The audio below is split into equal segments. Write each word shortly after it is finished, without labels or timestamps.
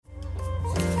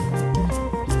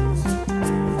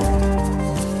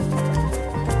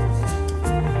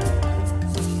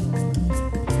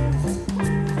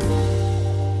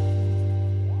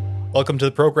Welcome to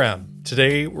the program.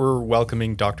 Today, we're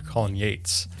welcoming Dr. Colin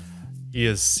Yates. He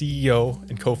is CEO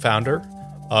and co-founder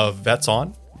of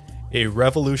VetsON, a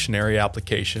revolutionary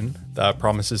application that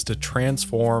promises to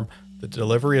transform the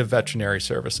delivery of veterinary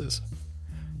services.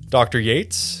 Dr.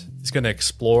 Yates is going to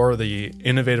explore the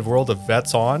innovative world of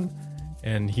VetsON,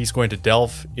 and he's going to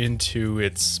delve into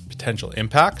its potential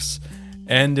impacts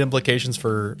and implications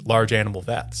for large animal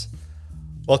vets.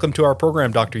 Welcome to our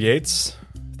program, Dr. Yates.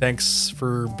 Thanks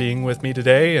for being with me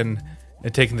today and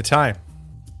taking the time.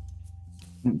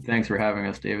 Thanks for having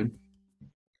us, David.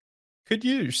 Could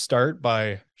you start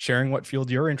by sharing what fueled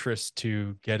your interest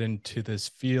to get into this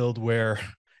field where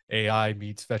AI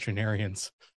meets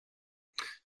veterinarians?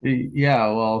 Yeah,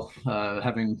 well,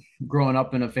 having grown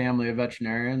up in a family of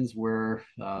veterinarians where,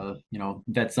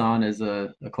 VetsON is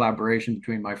a collaboration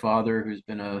between my father, who's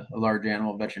been a large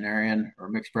animal veterinarian or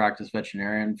mixed practice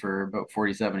veterinarian for about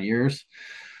 47 years,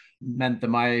 meant that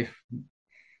my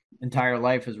entire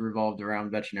life has revolved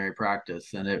around veterinary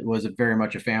practice. And it was very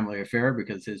much a family affair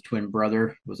because his twin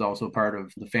brother was also part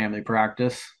of the family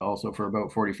practice, also for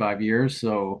about 45 years.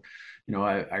 So,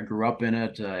 I grew up in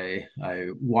it. I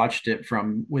watched it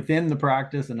from within the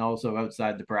practice and also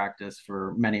outside the practice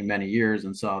for many, many years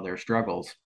and saw their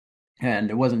struggles.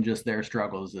 And it wasn't just their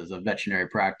struggles as a veterinary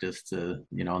practice to,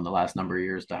 in the last number of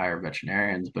years to hire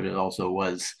veterinarians, but it also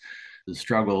was the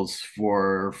struggles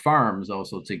for farms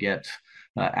also to get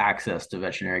access to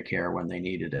veterinary care when they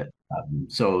needed it.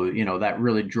 That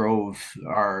really drove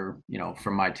our,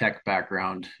 from my tech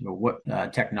background, what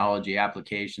technology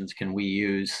applications can we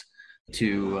use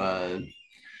to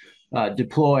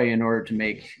deploy in order to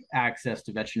make access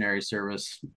to veterinary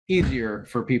service easier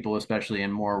for people, especially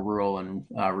in more rural and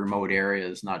remote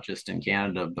areas, not just in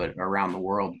Canada, but around the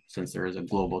world, since there is a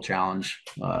global challenge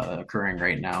occurring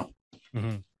right now.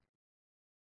 Mm-hmm.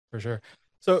 For sure.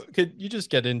 So could you just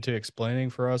get into explaining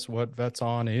for us what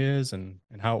VetsON is and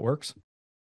how it works?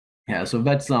 Yeah, so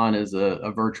VetsON is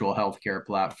a virtual healthcare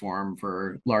platform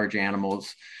for large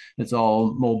animals. It's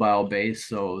all mobile based,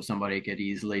 so somebody could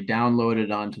easily download it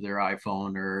onto their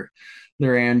iPhone or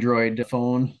their Android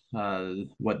phone.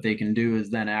 What they can do is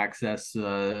then access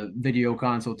video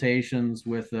consultations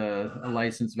with a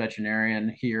licensed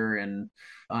veterinarian here in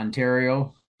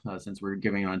Ontario, since we're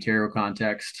giving an Ontario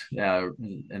context,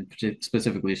 and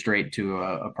specifically straight to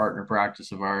a partner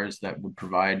practice of ours that would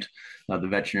provide the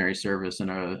veterinary service in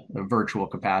a virtual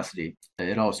capacity.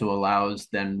 It also allows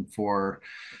then for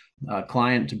a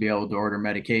client to be able to order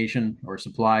medication or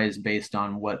supplies based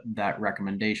on what that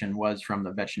recommendation was from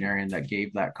the veterinarian that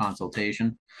gave that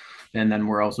consultation. And then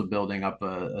we're also building up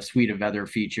a suite of other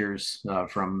features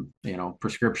from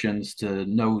prescriptions to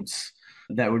notes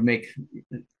that would make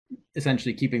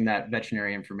essentially keeping that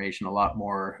veterinary information a lot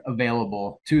more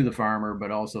available to the farmer, but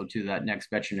also to that next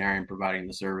veterinarian providing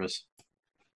the service.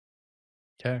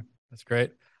 Okay, that's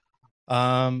great.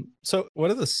 So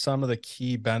what are some of the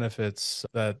key benefits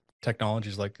that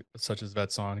technologies such as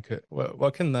VetsON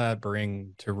what can that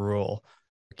bring to rural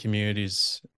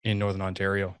communities in Northern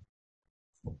Ontario?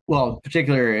 Well,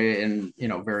 particularly in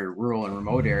very rural and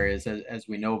remote areas, as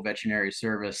we know, veterinary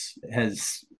service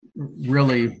has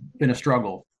really been a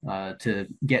struggle to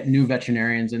get new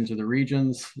veterinarians into the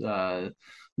regions,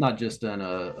 not just in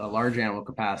a large animal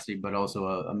capacity, but also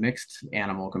a mixed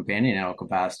animal, companion animal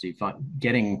capacity.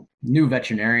 Getting new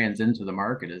veterinarians into the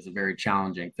market is a very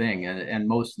challenging thing. And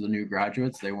most of the new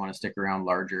graduates, they want to stick around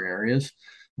larger areas,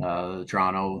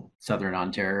 Toronto, Southern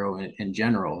Ontario in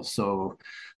general. So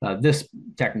this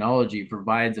technology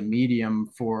provides a medium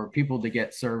for people to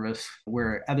get service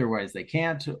where otherwise they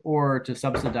can't, or to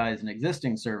subsidize an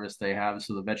existing service they have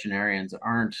so the veterinarians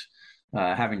aren't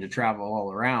having to travel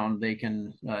all around. They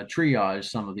can triage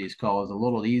some of these calls a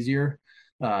little easier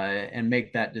and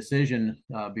make that decision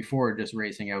before just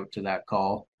racing out to that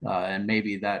call. And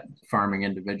maybe that farming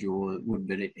individual would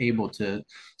be able to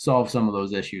solve some of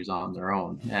those issues on their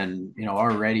own. And,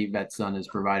 already VetsON is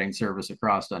providing service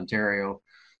across Ontario,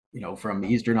 from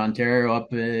Eastern Ontario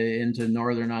up into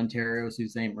Northern Ontario, Sault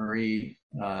Ste. Marie,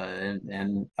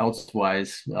 and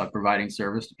elsewise, providing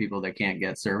service to people that can't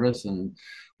get service. And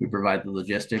we provide the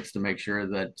logistics to make sure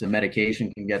that the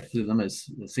medication can get to them as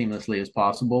seamlessly as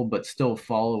possible, but still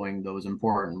following those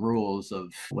important rules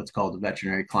of what's called the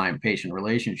veterinary client-patient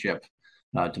relationship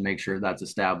to make sure that's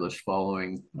established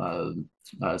following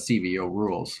CVO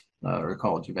rules. Or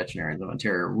College of Veterinarians of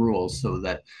Ontario rules, so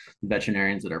that the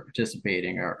veterinarians that are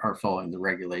participating are following the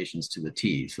regulations to the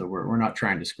T. So we're not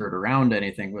trying to skirt around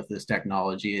anything with this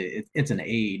technology. It's an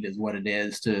aid is what it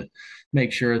is to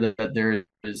make sure that there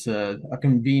is a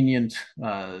convenient,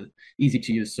 easy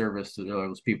to use service to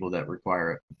those people that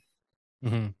require it.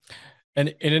 Hmm. And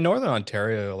in Northern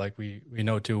Ontario, like we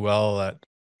know too well that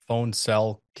phone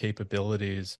cell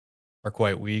capabilities are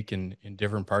quite weak in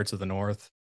different parts of the north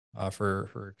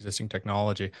for existing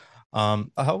technology.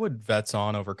 How would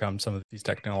VetsOn overcome some of these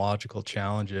technological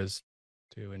challenges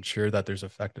to ensure that there's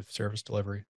effective service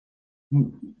delivery?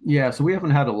 Yeah, so we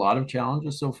haven't had a lot of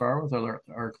challenges so far with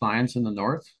our clients in the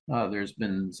north. There's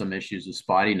been some issues with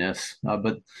spottiness,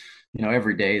 but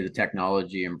every day the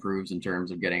technology improves in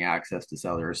terms of getting access to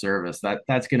cellular service.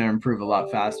 That's going to improve a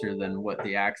lot faster than what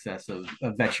the access of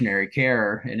veterinary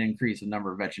care and increase the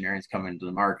number of veterinarians coming to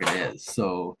the market is.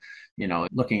 So,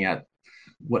 looking at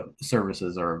what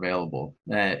services are available,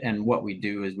 and what we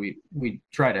do is we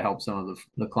try to help some of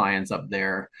the clients up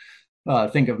there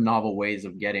think of novel ways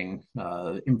of getting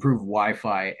improved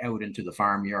Wi-Fi out into the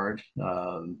farmyard.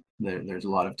 There's a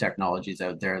lot of technologies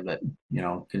out there that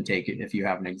can take it. If you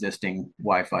have an existing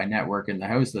Wi-Fi network in the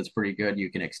house that's pretty good,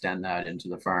 you can extend that into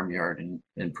the farmyard and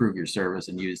improve your service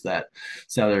and use that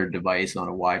cellular device on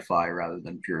a Wi-Fi rather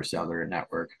than pure cellular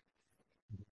network.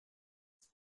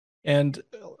 And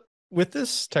with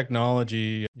this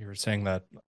technology, you were saying that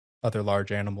other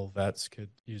large animal vets could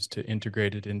use to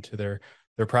integrate it into their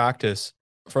practice.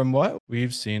 From what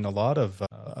we've seen, a lot of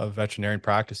veterinarian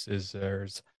practices,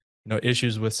 there's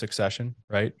issues with succession,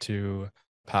 right? To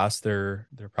pass their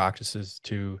practices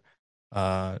to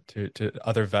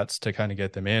other vets to kind of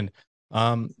get them in.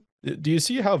 Do you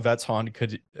see how VetsOn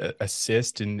could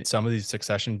assist in some of these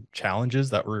succession challenges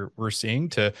that we're seeing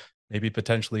to maybe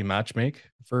potentially matchmake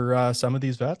for some of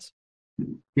these vets?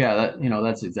 Yeah,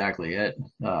 that's exactly it.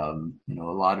 A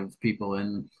lot of people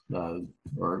in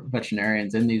or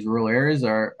veterinarians in these rural areas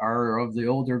are of the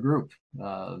older group,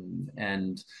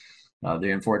 and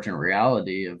the unfortunate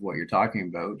reality of what you're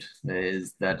talking about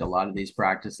is that a lot of these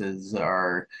practices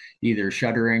are either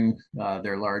shuttering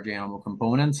their large animal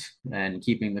components and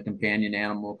keeping the companion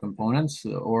animal components,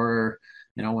 or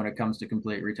when it comes to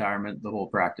complete retirement, the whole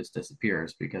practice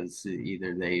disappears because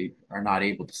either they are not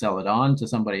able to sell it on to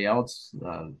somebody else,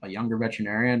 a younger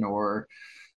veterinarian, or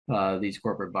these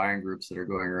corporate buying groups that are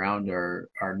going around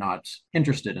are not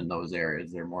interested in those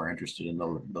areas. They're more interested in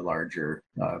the larger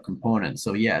components.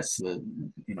 So yes, to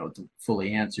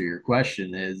fully answer your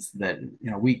question is that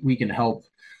we can help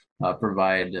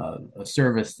provide a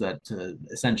service that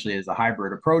essentially is a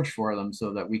hybrid approach for them,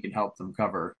 so that we can help them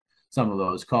cover some of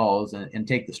those calls and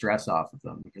take the stress off of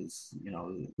them, because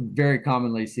very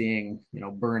commonly seeing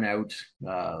burnout,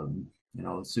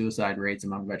 suicide rates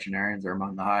among veterinarians are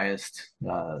among the highest.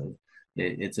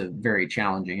 It's a very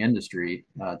challenging industry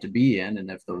to be in,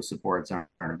 and if those supports aren't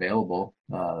available,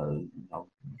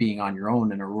 being on your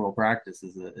own in a rural practice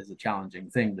is a challenging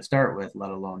thing to start with,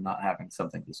 let alone not having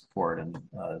something to support. And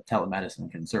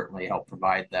telemedicine can certainly help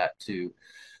provide that to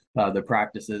the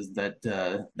practices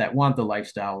that want the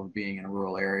lifestyle of being in a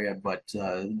rural area, but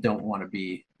don't want to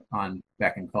be on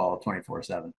beck and call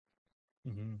 24/7.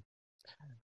 Hmm.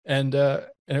 And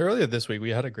earlier this week, we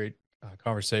had a great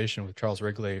conversation with Charles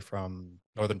Wrigley from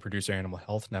Northern Producer Animal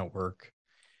Health Network,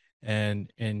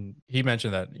 and he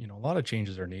mentioned that a lot of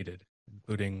changes are needed,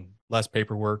 including less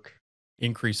paperwork,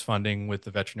 increased funding with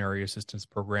the Veterinary Assistance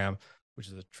Program, which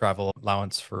is a travel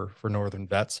allowance for Northern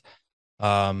vets.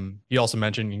 He also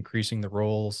mentioned increasing the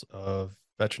roles of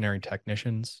veterinary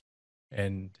technicians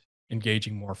and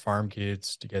engaging more farm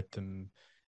kids to get them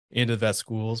into vet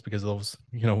schools, because those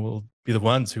will be the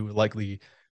ones who likely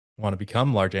want to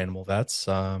become large animal vets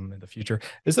in the future.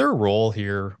 Is there a role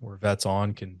here where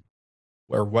VetsOn can,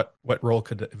 or what role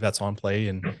could VetsOn play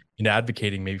in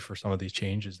advocating maybe for some of these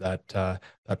changes that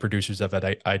producers have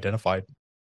identified?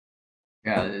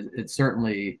 Yeah, it's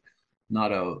certainly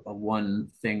not a one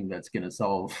thing that's going to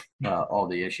solve all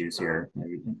the issues here.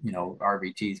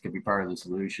 RVTs could be part of the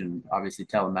solution. Obviously,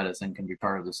 telemedicine can be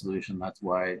part of the solution. That's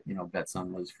why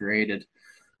VetSun was created.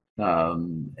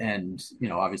 And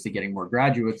obviously, getting more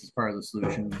graduates is part of the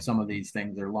solution. Some of these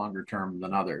things are longer term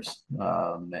than others.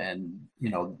 And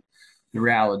the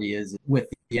reality is, with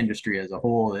the industry as a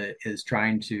whole, it is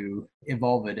trying to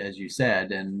evolve it, as you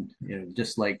said. And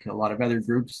just like a lot of other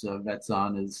groups,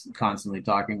 VetsOn is constantly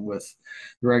talking with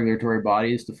the regulatory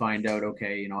bodies to find out,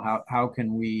 okay, how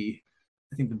can we,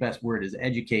 I think the best word is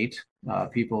educate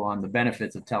people on the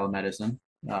benefits of telemedicine,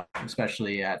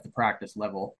 especially at the practice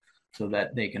level, so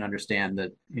that they can understand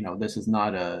that this is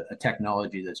not a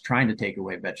technology that's trying to take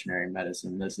away veterinary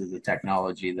medicine. This is a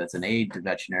technology that's an aid to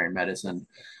veterinary medicine,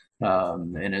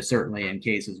 and it's certainly in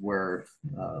cases where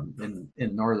in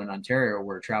Northern Ontario,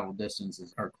 where travel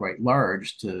distances are quite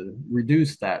large, to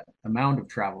reduce that amount of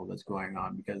travel that's going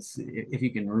on. Because if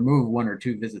you can remove one or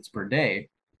two visits per day,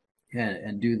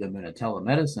 and do them in a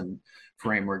telemedicine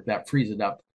framework, that frees it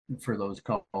up for those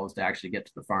calls to actually get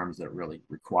to the farms that really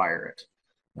require it.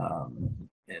 And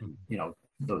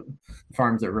the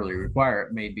farms that really require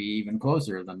it may be even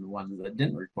closer than the ones that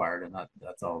didn't require it, and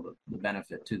that's all the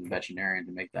benefit to the veterinarian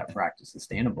to make that practice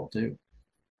sustainable too.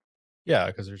 Yeah,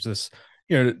 because there's this,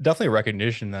 definitely a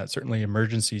recognition that certainly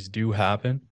emergencies do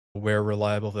happen where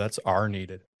reliable vets are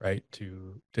needed, right?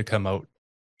 To come out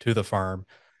to the farm.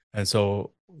 And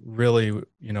so really,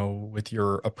 with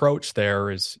your approach there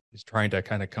is trying to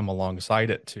kind of come alongside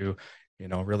it to,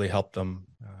 really help them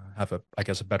have I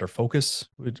guess, a better focus,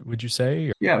 would you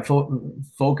say? Yeah,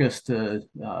 focus to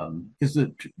because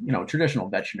the traditional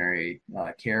veterinary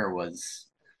care was,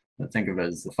 I think of it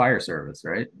as the fire service,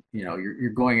 right? You're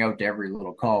going out to every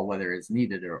little call, whether it's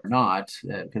needed or not,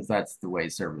 because that's the way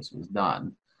service was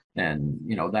done. And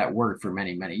that worked for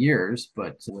many, many years,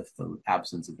 but with the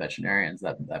absence of veterinarians,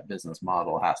 that business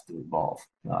model has to evolve.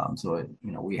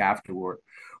 We have to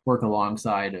work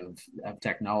alongside of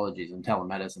technologies, and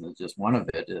telemedicine is just one of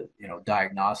it.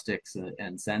 Diagnostics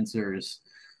and sensors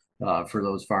for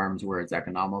those farms where it's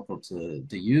economical to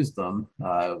use them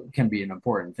can be an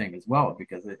important thing as well,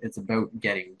 because it's about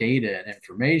getting data and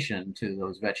information to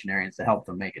those veterinarians to help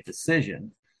them make a decision.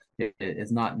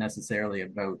 It's not necessarily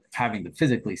about having to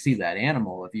physically see that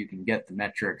animal if you can get the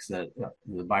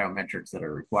biometrics that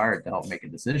are required to help make a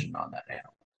decision on that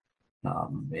animal.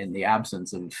 In the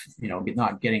absence of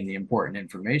not getting the important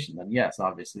information, then yes,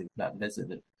 obviously that visit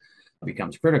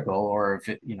becomes critical. Or if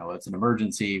it's an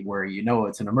emergency where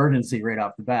it's an emergency right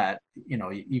off the bat,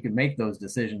 you can make those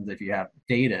decisions if you have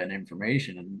data and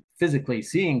information. And physically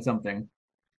seeing something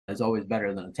is always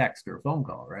better than a text or a phone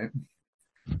call, right?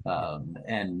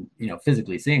 And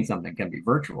physically seeing something can be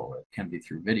virtual, it can be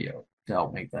through video to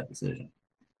help make that decision.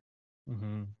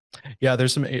 Mm-hmm. Yeah,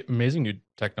 there's some amazing new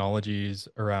technologies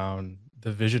around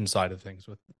the vision side of things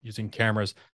with using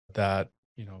cameras that,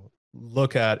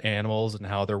 look at animals and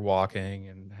how they're walking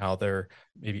and how they're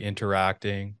maybe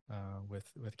interacting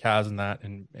with calves and that,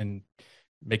 and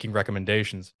making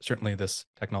recommendations. Certainly this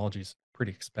technology is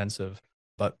pretty expensive,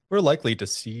 but we're likely to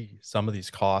see some of these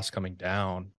costs coming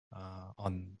down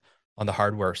on the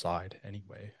hardware side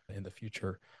anyway in the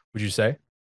future. Would you say?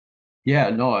 Yeah,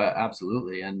 no,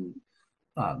 absolutely. And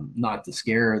not to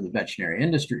scare the veterinary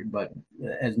industry, but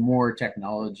as more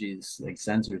technologies like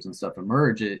sensors and stuff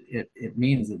emerge, it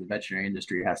means that the veterinary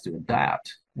industry has to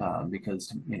adapt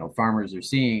because farmers are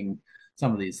seeing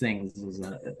some of these things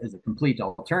as a complete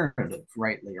alternative,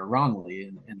 rightly or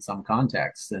wrongly, in some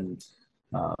contexts. And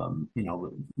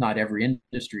not every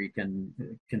industry can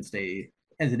stay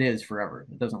as it is forever.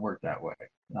 It doesn't work that way.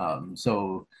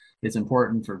 So it's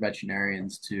important for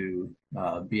veterinarians to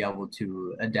be able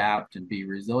to adapt and be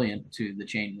resilient to the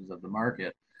changes of the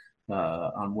market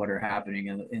on what are happening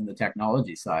in the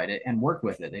technology side, and work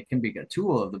with it. It can be a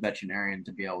tool of the veterinarian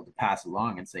to be able to pass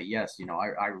along and say, yes,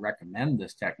 I recommend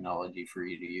this technology for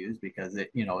you to use because it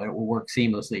will work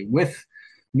seamlessly with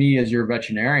me as your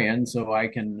veterinarian, so I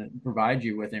can provide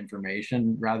you with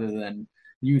information rather than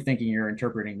you thinking you're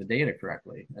interpreting the data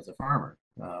correctly as a farmer.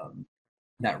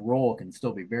 That role can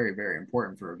still be very, very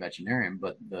important for a veterinarian,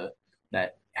 but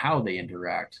that how they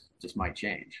interact just might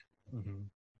change.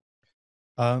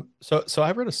 Mm-hmm. So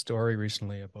I read a story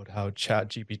recently about how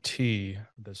ChatGPT,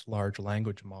 this large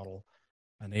language model,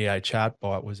 an AI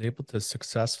chatbot, was able to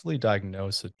successfully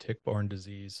diagnose a tick-borne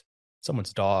disease in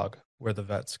someone's dog where the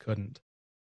vets couldn't.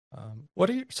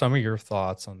 What are some of your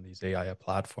thoughts on these AI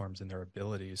platforms and their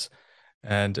abilities?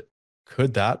 And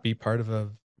could that be part of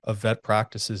a vet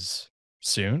practices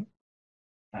soon?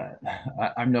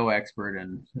 I'm no expert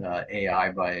in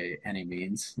AI by any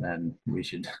means, and we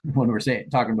should, when we're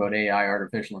talking about AI,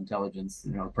 artificial intelligence,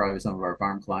 probably some of our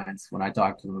farm clients, when I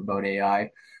talk to them about AI,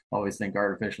 always think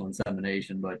artificial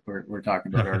insemination, but we're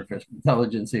talking about artificial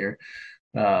intelligence here.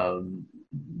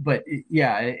 But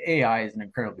yeah, AI is an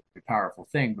incredibly powerful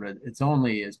thing, but it's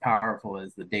only as powerful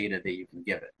as the data that you can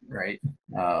give it, right?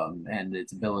 And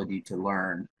its ability to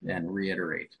learn and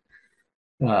reiterate.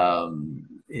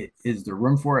 Is there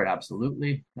room for it?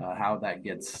 Absolutely. How that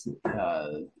gets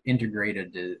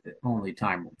integrated, only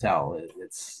time will tell.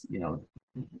 It's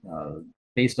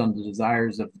based on the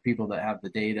desires of the people that have the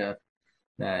data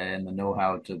and the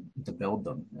know-how to build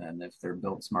them. And if they're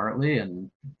built smartly, and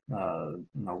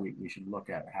we should look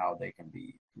at how they can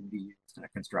be used in a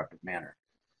constructive manner.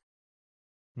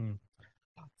 Hmm.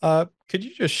 Could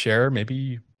you just share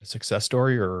maybe a success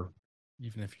story, or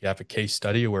even if you have a case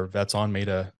study where VetsOn made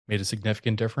a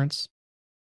significant difference?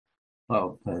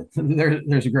 Well,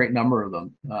 there's a great number of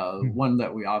them. Hmm. One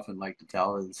that we often like to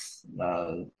tell is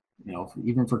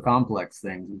even for complex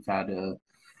things. We've had a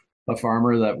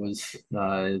farmer that was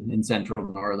in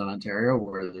central northern Ontario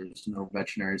where there's no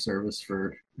veterinary service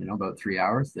for about 3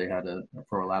 hours. They had a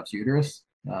prolapse uterus,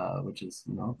 which is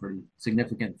a pretty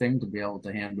significant thing to be able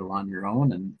to handle on your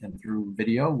own. And through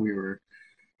video, we were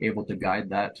able to guide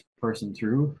that person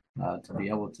through to be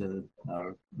able to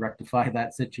rectify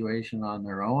that situation on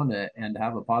their own and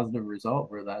have a positive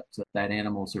result where that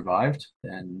animal survived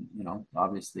and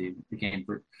obviously became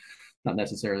not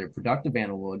necessarily a productive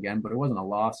animal again, but it wasn't a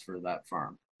loss for that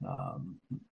farm.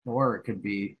 Or it could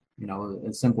be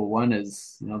a simple one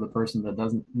is the person that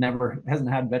hasn't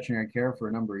had veterinary care for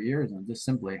a number of years and just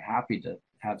simply happy to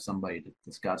have somebody to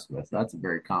discuss with. That's a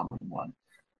very common one.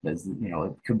 As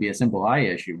it could be a simple eye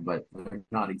issue, but they're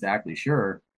not exactly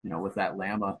sure with that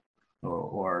llama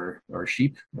or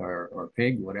sheep or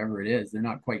pig, whatever it is, they're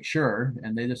not quite sure,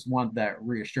 and they just want that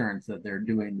reassurance that they're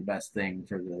doing the best thing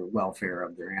for the welfare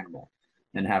of their animal.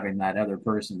 And having that other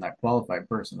person, that qualified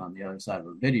person on the other side of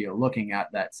a video looking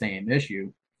at that same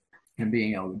issue and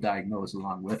being able to diagnose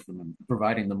along with them and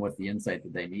providing them with the insight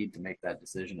that they need to make that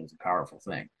decision is a powerful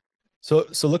thing. So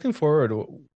looking forward,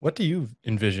 what do you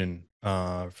envision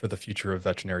for the future of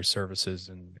veterinary services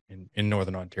in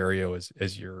Northern Ontario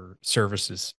as your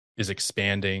services is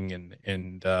expanding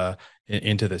and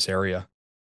into this area?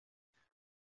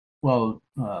 Well,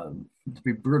 to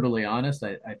be brutally honest,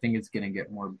 I think it's going to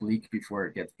get more bleak before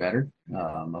it gets better.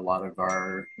 A lot of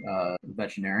our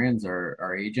veterinarians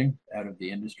are aging out of the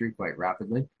industry quite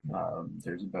rapidly.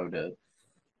 There's about a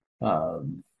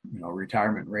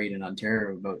retirement rate in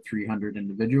Ontario of about 300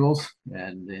 individuals,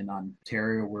 and in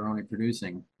Ontario we're only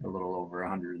producing a little over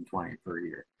 120 per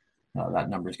year. That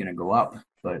number is going to go up,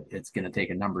 but it's going to take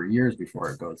a number of years before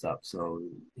it goes up. So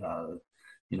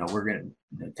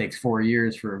it takes 4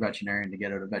 years for a veterinarian to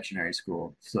get out of veterinary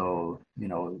school. So,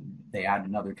 they add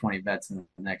another 20 vets in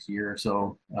the next year or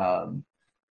so.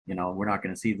 We're not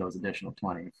going to see those additional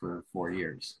 20 for 4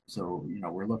 years. So,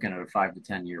 we're looking at a 5 to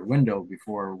 10 year window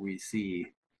before we see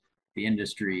the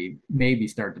industry maybe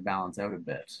start to balance out a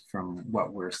bit from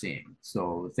what we're seeing.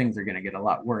 So things are going to get a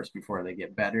lot worse before they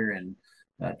get better. And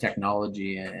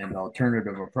technology and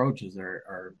alternative approaches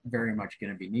are very much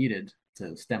going to be needed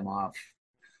to stem off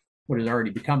what is already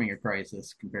becoming a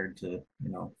crisis compared to,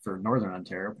 for Northern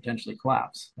Ontario, potentially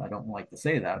collapse. I don't like to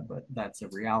say that, but that's a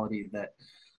reality that,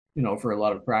 for a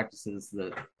lot of practices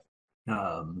that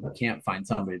can't find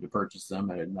somebody to purchase them,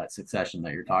 and in that succession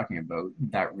that you're talking about,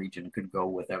 that region could go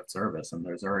without service. And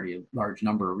there's already a large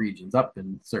number of regions up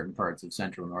in certain parts of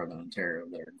central Northern Ontario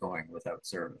that are going without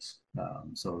service.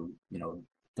 So,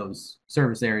 those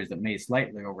service areas that may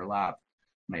slightly overlap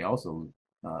may also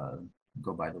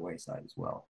go by the wayside as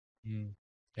well.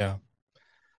 Yeah.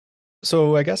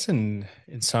 So I guess in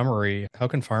summary, how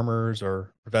can farmers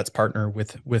or vets partner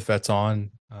with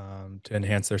VetsON to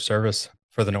enhance their service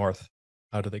for the North?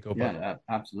 How do they go about it? Yeah,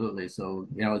 absolutely. So,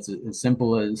 it's as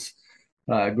simple as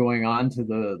going on to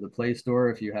the Play Store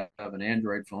if you have an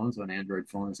Android phone. So an Android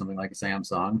phone is something like a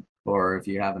Samsung, or if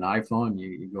you have an iPhone,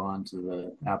 you go on to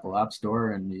the Apple App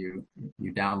Store and you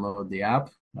download the app.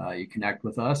 You connect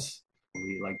with us.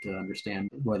 We like to understand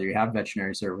whether you have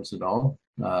veterinary service at all.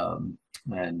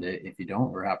 And if you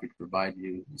don't, we're happy to provide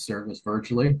you service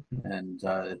virtually. And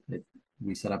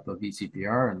we set up a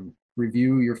VCPR and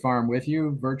review your farm with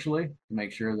you virtually to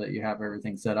make sure that you have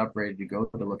everything set up, ready to go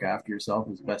to look after yourself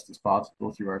as best as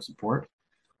possible through our support.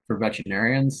 For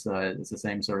veterinarians, it's the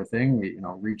same sort of thing. We,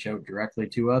 reach out directly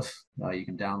to us. You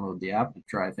can download the app to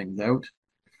try things out,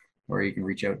 or you can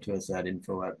reach out to us at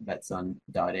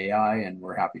info@vetson.ai, and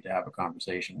we're happy to have a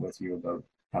conversation with you about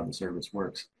how the service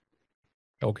works.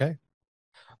 Okay.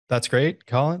 That's great,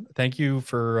 Colin. Thank you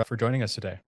for joining us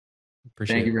today.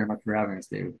 Appreciate it. Thank you very much for having us,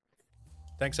 David.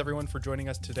 Thanks everyone for joining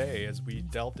us today as we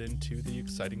delved into the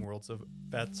exciting worlds of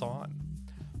VetsON.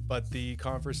 But the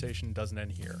conversation doesn't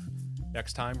end here.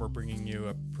 Next time, we're bringing you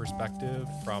a perspective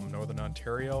from Northern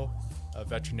Ontario, a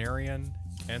veterinarian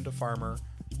and a farmer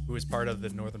who is part of the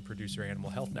Northern Producer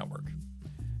Animal Health Network.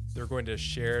 They're going to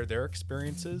share their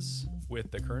experiences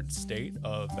with the current state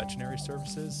of veterinary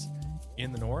services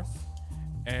in the North,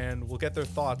 and we'll get their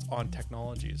thoughts on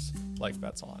technologies like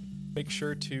VetsON. Make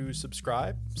sure to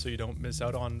subscribe so you don't miss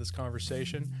out on this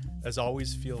conversation. As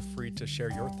always, feel free to share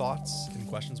your thoughts and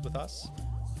questions with us.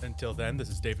 Until then, this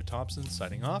is David Thompson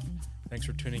signing off. Thanks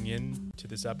for tuning in to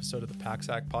this episode of the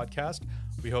PACSAC podcast.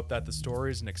 We hope that the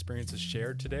stories and experiences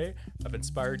shared today have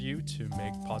inspired you to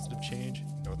make positive change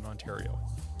in Northern Ontario.